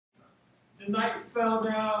the night fell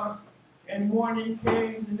down and morning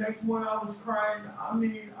came. The next morning I was crying. I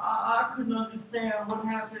mean, I couldn't understand what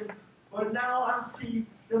happened. But now I see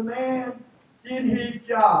the man did his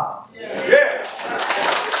job. Yeah.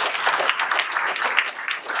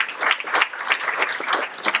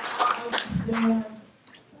 I understand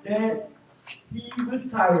that he was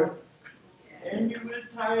tired. And he was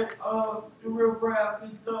tired of the riffraff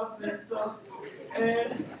and stuff.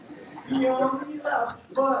 And he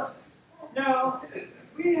left. But now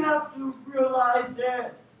we have to realize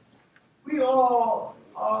that we all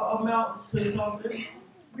amount to something.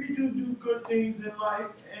 We do good things in life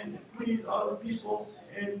and please other people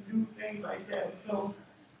and do things like that. So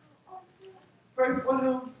pray for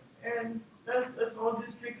him and let's all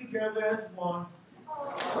just stick together as one.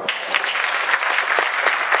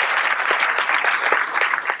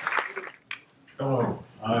 Hello,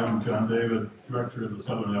 I'm John David, Director of the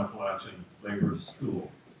Southern Appalachian Labor School.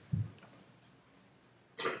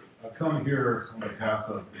 I've come here on behalf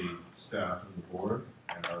of the staff and the board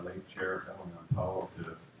and our late chair, Helen Powell,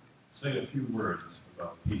 to say a few words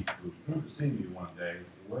about Pete, who came to see me one day,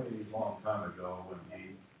 a way long time ago when he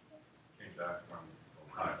came back from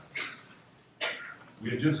Ohio. We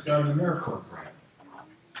had just got an AmeriCorps grant,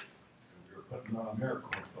 and we were putting on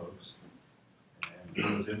AmeriCorps folks, and he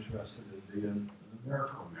was interested in being an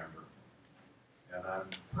AmeriCorps member. And I'm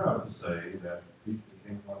proud to say that he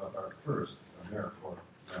became one of our first AmeriCorps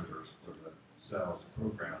members for the SALS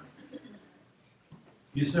program.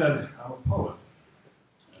 He said, I'm a poet,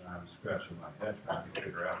 and I'm scratching my head trying to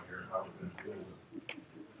figure out here how we're going to deal with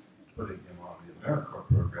putting him on the AmeriCorps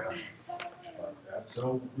program like that.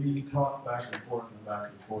 So we talked back and forth,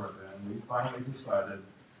 and we finally decided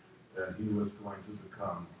that he was going to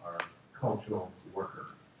become our cultural worker.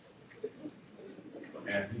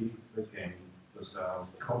 And he became the SALS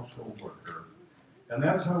cultural worker. And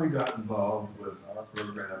that's how we got involved with our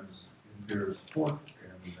programs in Beers Fork,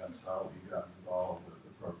 and that's how we got involved with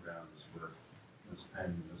the programs with Ms.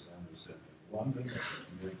 Penn, Ms. Anderson in London at the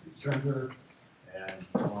community center, and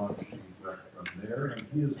on we went from there. And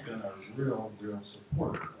he has been a real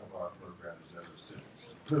supporter of our programs ever since,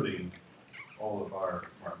 including all of our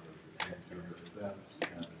Martin Luther King Jr. events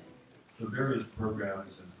and the various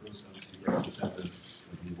programs and persons he represented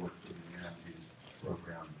when he worked for the Yankees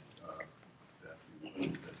program that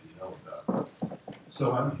you know about. So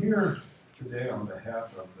I'm here today on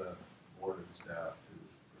behalf of the board and staff to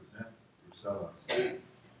present Rusella.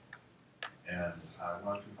 And I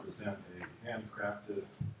want to present a handcrafted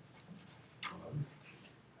mug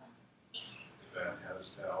that has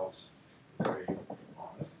SALS engraved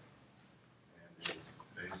on it. And it's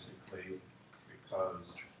basically because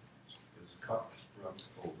his cup runs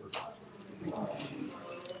over. And we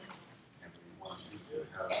want you to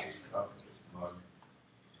have this cup, this mug,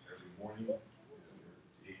 every morning, your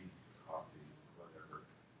tea, coffee, whatever.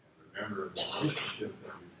 And remember the relationship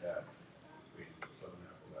that we've had between the Southern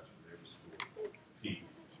Appalachian Labor School, Pete,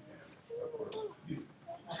 and of course, you.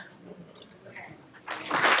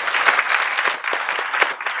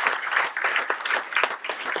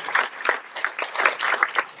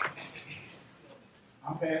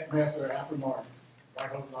 I'm Past Master Alfred Martin,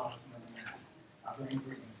 White Oak Lodge, #9. I bring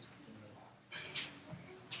greetings.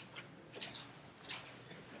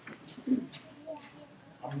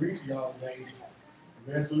 I'm reaching y'all today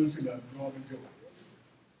the resolution of Northern Georgia.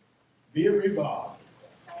 Be it resolved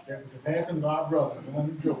that with the passing of our brother,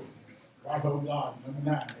 Northern Georgia, White Oak Lodge, #9,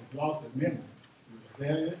 has lost a member who is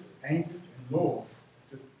zealous, anxious, and loyal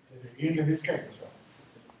to the end of his sacrifice.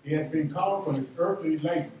 He has been called from his earthly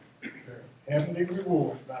labor to heavenly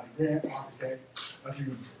rewards by the grand architect of the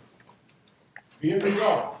universe. Be it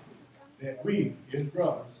resolved that we, his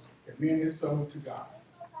brothers, commend his soul to God,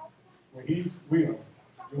 where his will,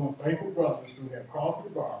 doing faithful brothers who have crossed the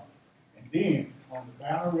bar, and then on the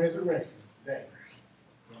final resurrection day,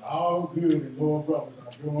 when all good and loyal brothers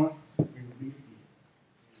are joined, we will meet again.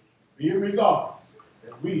 Be it resolved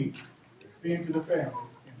that we extend to the family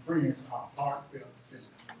and friends our heartfelt sympathy.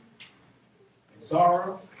 In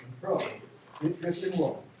sorrow and trouble, sickness and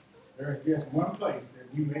woe, there is just one place that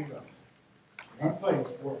we may go. One place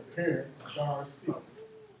where prayer and sorrow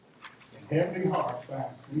cease, and heavenly hearts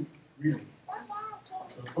find sweet relief.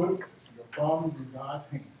 So put your problems in God's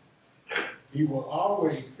hand. He will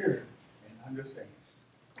always hear and understand.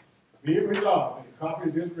 Be it resolved that a copy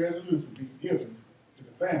of this resolution be given to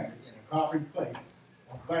the families and a copy placed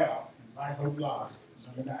on file in White Oak Lodge,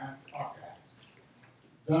 #9 archives.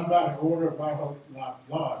 Done by the order of White Oak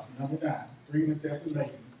Lodge, #9, 3 Interceptor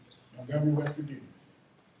Lane, Montgomery, West Virginia.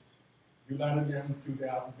 July 11,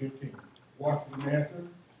 2015. Washington Master,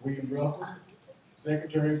 William Russell,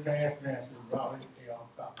 Secretary Past Master Robert L.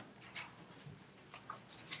 Cox.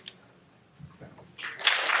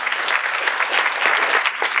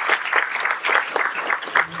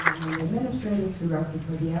 I'm the Administrative Director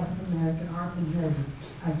for the African American Arts and Heritage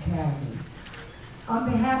Academy.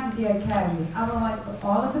 On behalf of the Academy, I would like for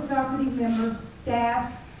all of the faculty members,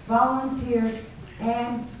 staff, volunteers,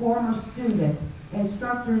 and former students,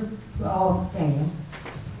 instructors to all stand.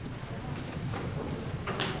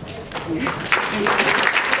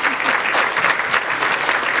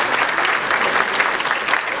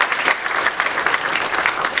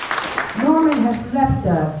 Norman has left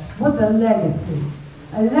us with a legacy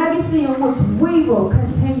in which we will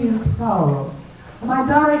continue to follow. My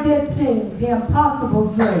daughter did sing The Impossible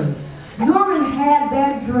Dream. Norman had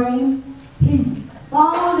that dream. He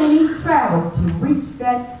followed and he traveled to reach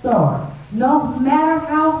that star, no matter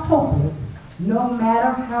how hopeless, no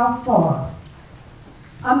matter how far.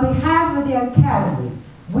 On behalf of the Academy,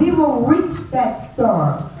 we will reach that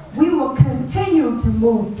star. We will continue to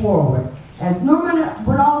move forward. As Norman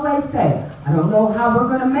would always say, I don't know how we're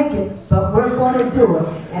going to make it, but we're going to do it.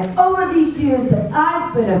 And over these years that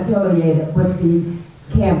I've been affiliated with the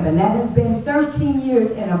camp, and that has been 13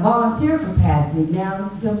 years in a volunteer capacity,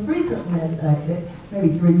 now just recently,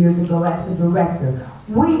 maybe 3 years ago as the director,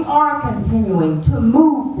 we are continuing to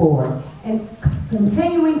move forward and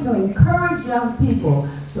continuing to encourage young people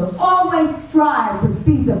to always strive to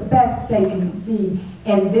be the best they can be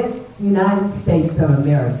in this United States of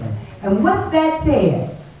America. And with that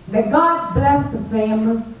said, may God bless the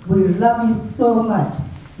family. We love you so much.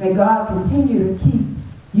 May God continue to keep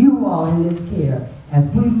you all in this care as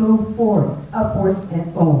we move forward, upward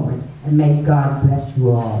and onward. And may God bless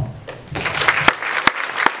you all.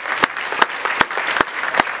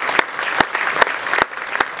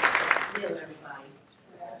 Hello, everybody.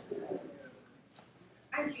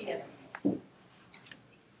 I'm Gina.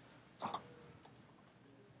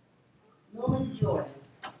 Norman Jordan.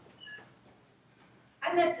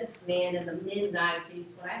 I met this man in the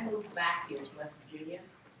mid-90s when I moved back here to West Virginia,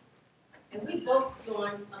 and we both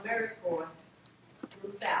joined AmeriCorps through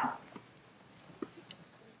South.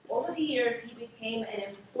 Over the years, he became an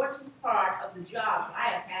important part of the jobs I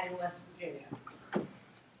have had in West Virginia.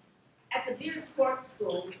 At the Beers Court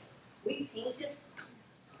School, we painted,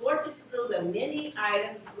 sorted through the many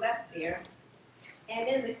items left there, and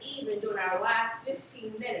in the evening, during our last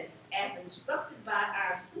 15 minutes, as instructed by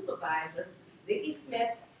our supervisor, Vicki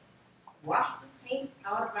Smith, washed the paints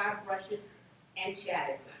out of our brushes and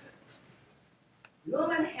chatted.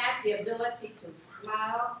 Norman had the ability to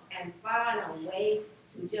smile and find a way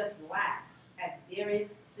to just laugh at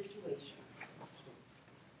various situations.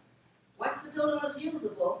 Once the building was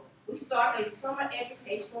usable, we started a summer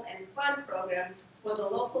educational and fun program for the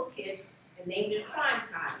local kids and named it Prime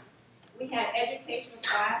Time. We had educational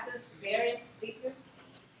classes, various speakers,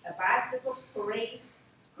 a bicycle parade,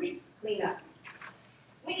 creek cleanup.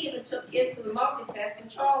 We even took kids to the Multi-Fest in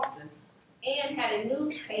Charleston and had a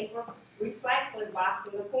newspaper recycling box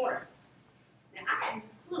in the corner. Now, I had no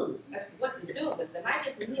clue as to what to do with them. I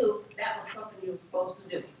just knew that was something you were supposed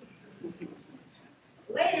to do.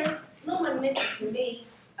 Later, Norman mentioned to me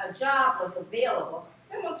a job was available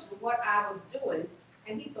similar to what I was doing,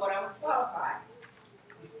 and he thought I was qualified.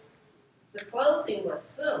 The closing was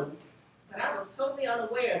soon, but I was totally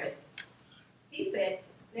unaware of it. He said,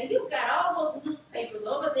 now you've got all those newspapers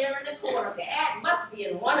over there in the corner. The ad must be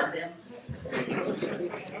in one of them.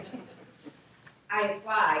 I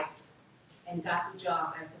applied and got the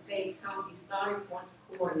job as the Fayette County Starting Points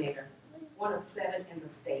Coordinator, one of 7 in the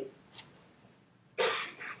state.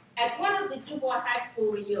 At one of the DuBois High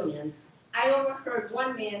School reunions, I overheard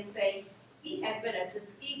one man say he had been at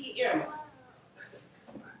Tuskegee Airmen.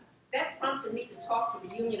 That prompted me to talk to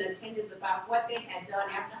reunion attendants about what they had done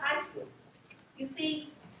after high school. You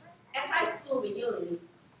see, at high school reunions,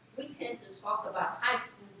 we tend to talk about high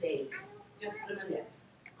school days, just reminisce.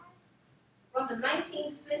 From the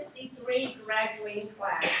 1953 graduating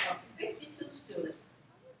class of 52 students,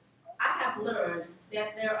 I have learned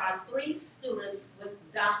that there are 3 students with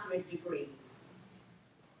doctorate degrees.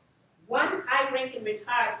 One high-ranking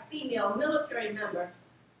retired female military member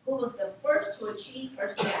who was the first to achieve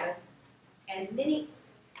her status, and many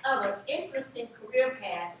other interesting career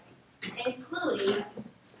paths, including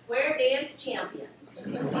square dance champion.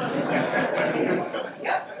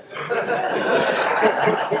 Yep.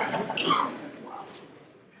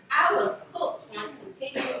 I was hooked on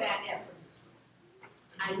continuing that effort.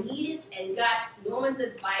 I needed and got Norman's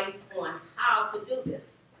advice on how to do this.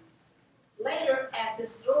 Later, as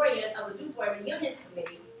historian of the DuBois Reunion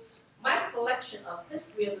Committee, my collection of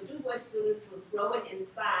history of the DuBois students was growing in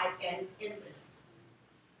size and interest.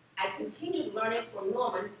 continued learning from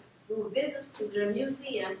Norman through visits to their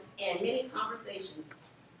museum and many conversations.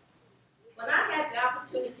 When I had the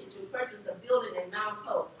opportunity to purchase a building in Mount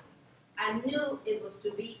Hope, I knew it was to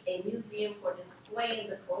be a museum for displaying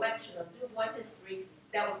the collection of DuBois history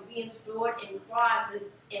that was being stored in closets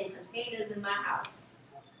and containers in my house.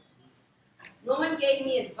 Norman gave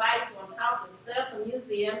me advice on how to set up a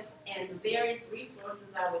museum and the various resources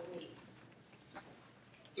I would need.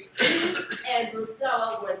 And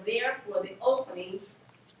Drusilla were there for the opening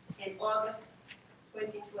in August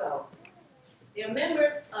 2012. They're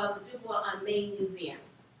members of the DuBois Unmade Museum.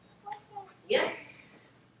 Yes,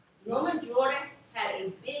 Norman Jordan had a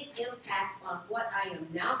big impact on what I am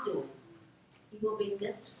now doing. He will be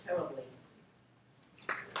missed terribly.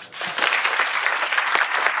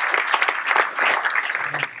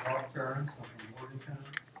 Bob Kearns, I'm from Morgantown.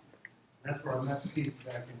 That's where I met Pete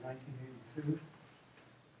back in 1982.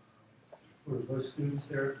 We were both students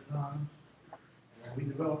there at the time. And we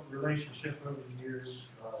developed a relationship over the years.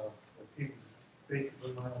 Pete was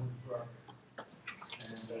basically my own brother. And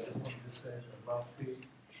I just wanted to say that I love Pete and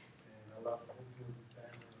I love the whole Gilbert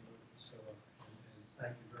family. So, and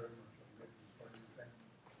thank you very much. I'm grateful for your family.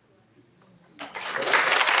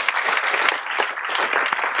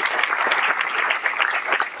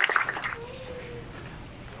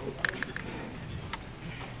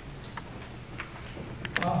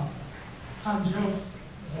 I'm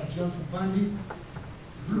Joseph Bundy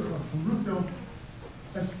from Bluefield,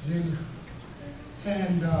 West Virginia.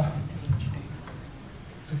 And I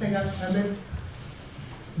think I met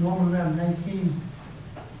Norman around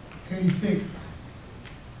 1986.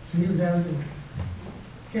 And he was at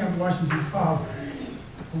Camp Washington College.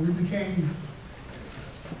 And we became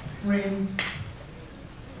friends.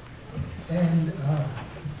 And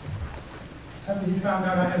after he found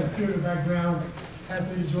out I had a theater background, asked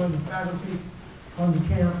me to join the faculty on the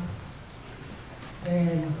camp,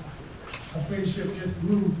 and our friendship just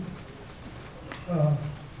grew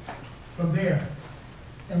from there.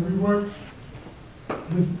 And we worked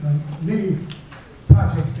with many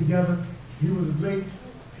projects together. He was a great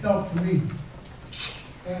help to me.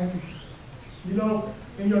 And you know,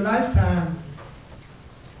 in your lifetime,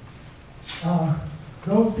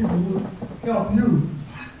 those people who help you,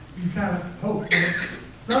 you kind of hope that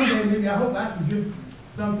someday maybe I hope I can give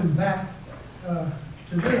something back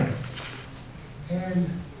to them. And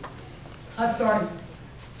I started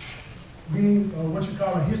being what you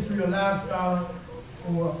call a history or life scholar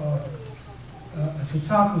or a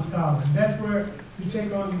Chautauqua scholar. And that's where you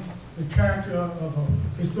take on the character of a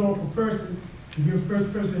historical person and give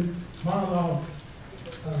first-person monologues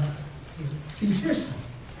to teach history.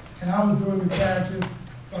 And I was doing the character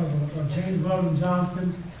of James Weldon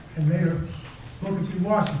Johnson and later Booker T.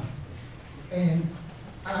 Washington. And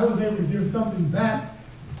I was able to give something back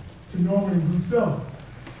to Norman and Drusilla.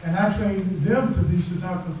 And I trained them to be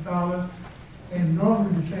Chautauqua scholars, and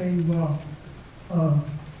Norman became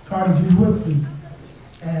Carter G. Woodson,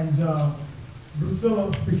 and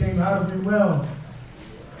Drusilla became Ida B. Wells.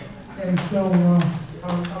 And so I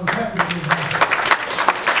was happy to do that.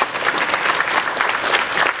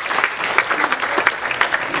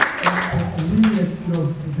 And we had,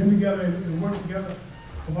 been together and worked together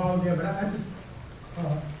a while there, but I just,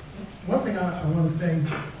 one thing I want to say,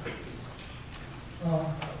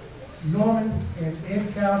 Norman and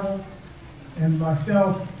Ed Calvin and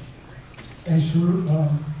myself and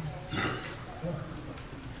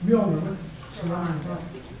Milner, what's Sharonda's name?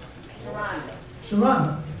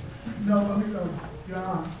 Sharonda. No, let me go, Your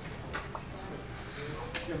Honor.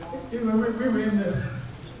 We were in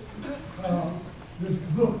this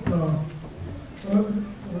book,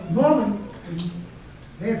 Norman,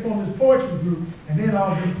 they had formed this poetry group, and they had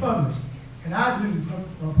all been published. And I didn't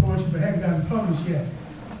poetry, but hadn't gotten published yet.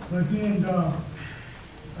 But then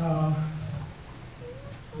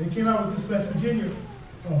they came out with this West Virginia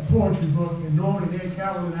poetry book, and Norman and Ed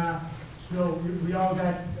Calvin and I, we all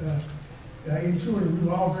got into it, and we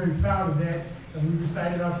were all very proud of that. And we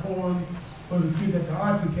recited our poems for the kids at the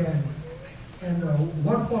Arts Academy. And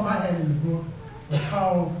one poem I had in the book was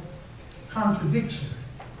called Contradiction.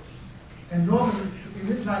 And Norman, in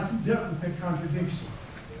his life, he dealt with that contradiction.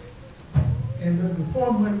 And the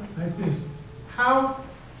poem went like this: how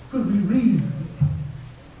could we reason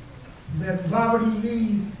that Robert E.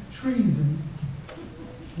 Lee's treason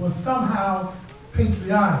was somehow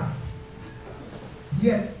patriotic,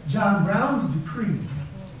 yet John Brown's decree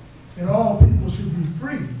that all people should be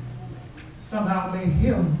free somehow made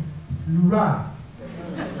him neurotic?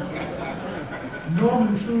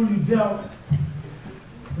 Norman truly dealt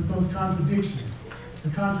with those contradictions, the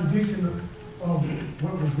contradiction of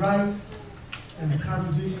what was right and the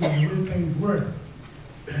contradiction of the way things work.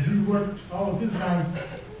 And he worked all of his life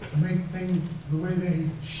to make things the way they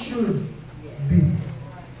should be.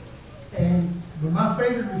 But my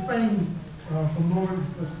favorite refrain from Morgan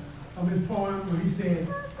was from his poem when he said,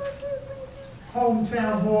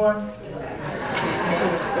 "Hometown boy,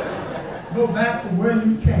 go back from where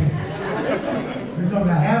you came, because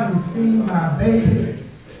I haven't seen my baby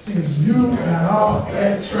since you got off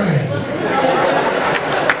that train."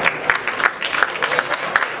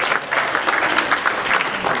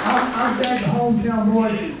 I'm glad the hometown boy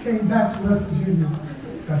came back to West Virginia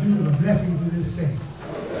because he was a blessing to this state.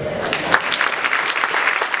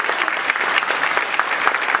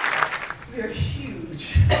 They're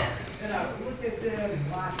huge. And I looked at them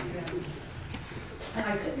and watched them. And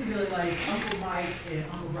I couldn't really like Uncle Mike and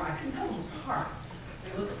Uncle Roy. I couldn't tell them apart.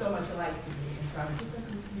 They looked so much alike to me. And so I was just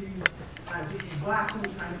confused. I was just watching,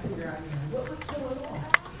 trying to figure out, what's going on.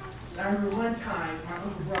 And I remember one time, my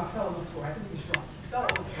Uncle Roy fell on the floor. I think he was drunk. He fell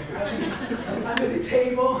on the floor. Under the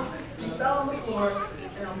table. He fell on the floor.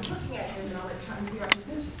 And I'm looking at him and I'm like trying to figure out, does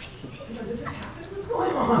this happen? What's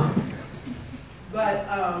going on? But,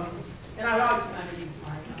 and I would always be underneath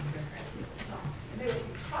my grandparents. And they would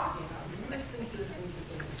be talking. I was listening to the things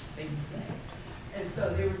that they would say. And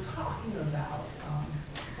so they were talking about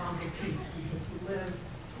Uncle Pete because he lived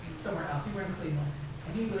somewhere else. He was in Cleveland.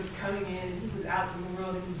 And he was coming in and he was out in the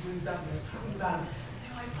world and he was doing stuff and they were talking about him. And they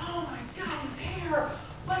were like, oh my God, his hair.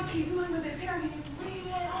 What's he doing with his hair? Can you believe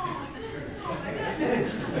it? Oh my goodness, oh my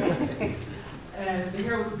goodness. And the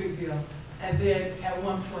hair was a big deal. And then at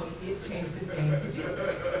one point, it changed his name to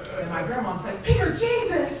Jesus. And my grandma was like, Peter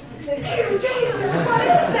Jesus! Peter Jesus! What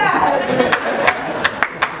is that?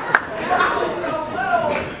 And I was so little.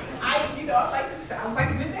 I'm like, it sounds like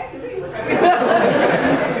a good name to me.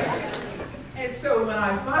 And so when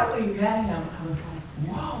I finally met him, I was like,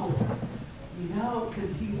 whoa.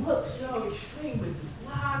 Because he looked so extreme with his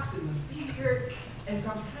locks and the beard. And so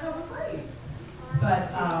I was kind of afraid.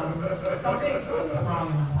 But something went wrong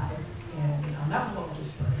in my life. And that's a whole other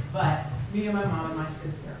story. But me and my mom and my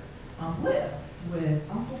sister lived with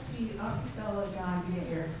Uncle Pete, Aunt Priscilla, John being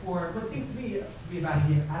here for what seems to be about a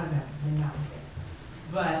year. I don't know, maybe not a year.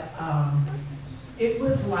 But it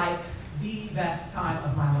was like the best time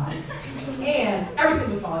of my life. And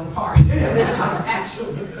everything was falling apart,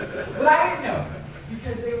 actually. But I didn't know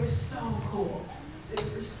because they were so cool. They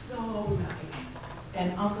were so nice.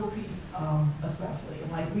 And Uncle Pete especially.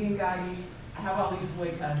 And like me and Gotti, I have all these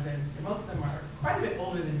boy cousins, and most of them are quite a bit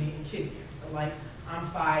older than me in kid years. So like, I'm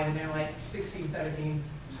 5, and they're like 16, 17,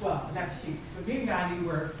 12, and that's huge. But me and Gandhi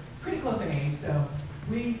were pretty close in age, so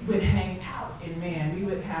we would hang out, and man, we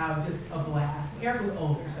would have just a blast. Eric was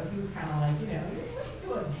older, so he was kind of like, what are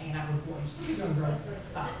you doing hanging out with boys? What are you doing, girls?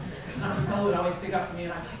 Stop. And Aunt Priscilla would always stick up for me,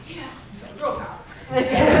 and I'm like, yeah, he's like, girl power.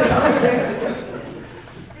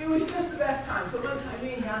 It was just the best time. So one time,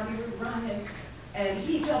 me and Gandhi were running, and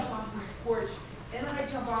he jumps off this porch, and I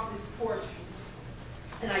jump off this porch,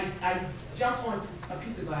 and I jump onto a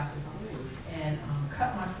piece of glass or something, and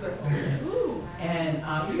cut my foot open. And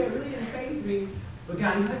he really didn't faze me, but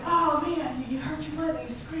Gandhi's like, oh man, you hurt your foot, and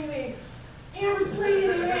he's screaming, Amber's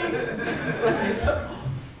bleeding. And so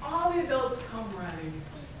all the adults come running,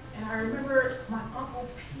 and I remember my Uncle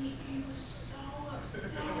Pete, he was so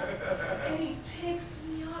upset, and he picks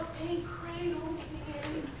me up, and he cradles me, and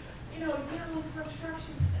he's, yelling for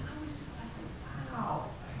instructions, and I was just like, wow,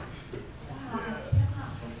 I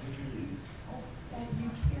cannot believe that you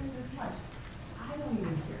care this much. I don't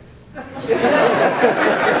even care.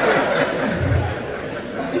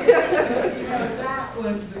 That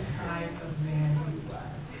was the kind of man he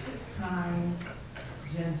was. Kind,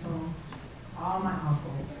 gentle. All my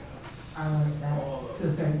uncles are like that to a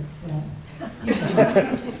certain extent.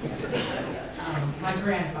 My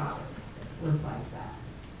grandfather was like that.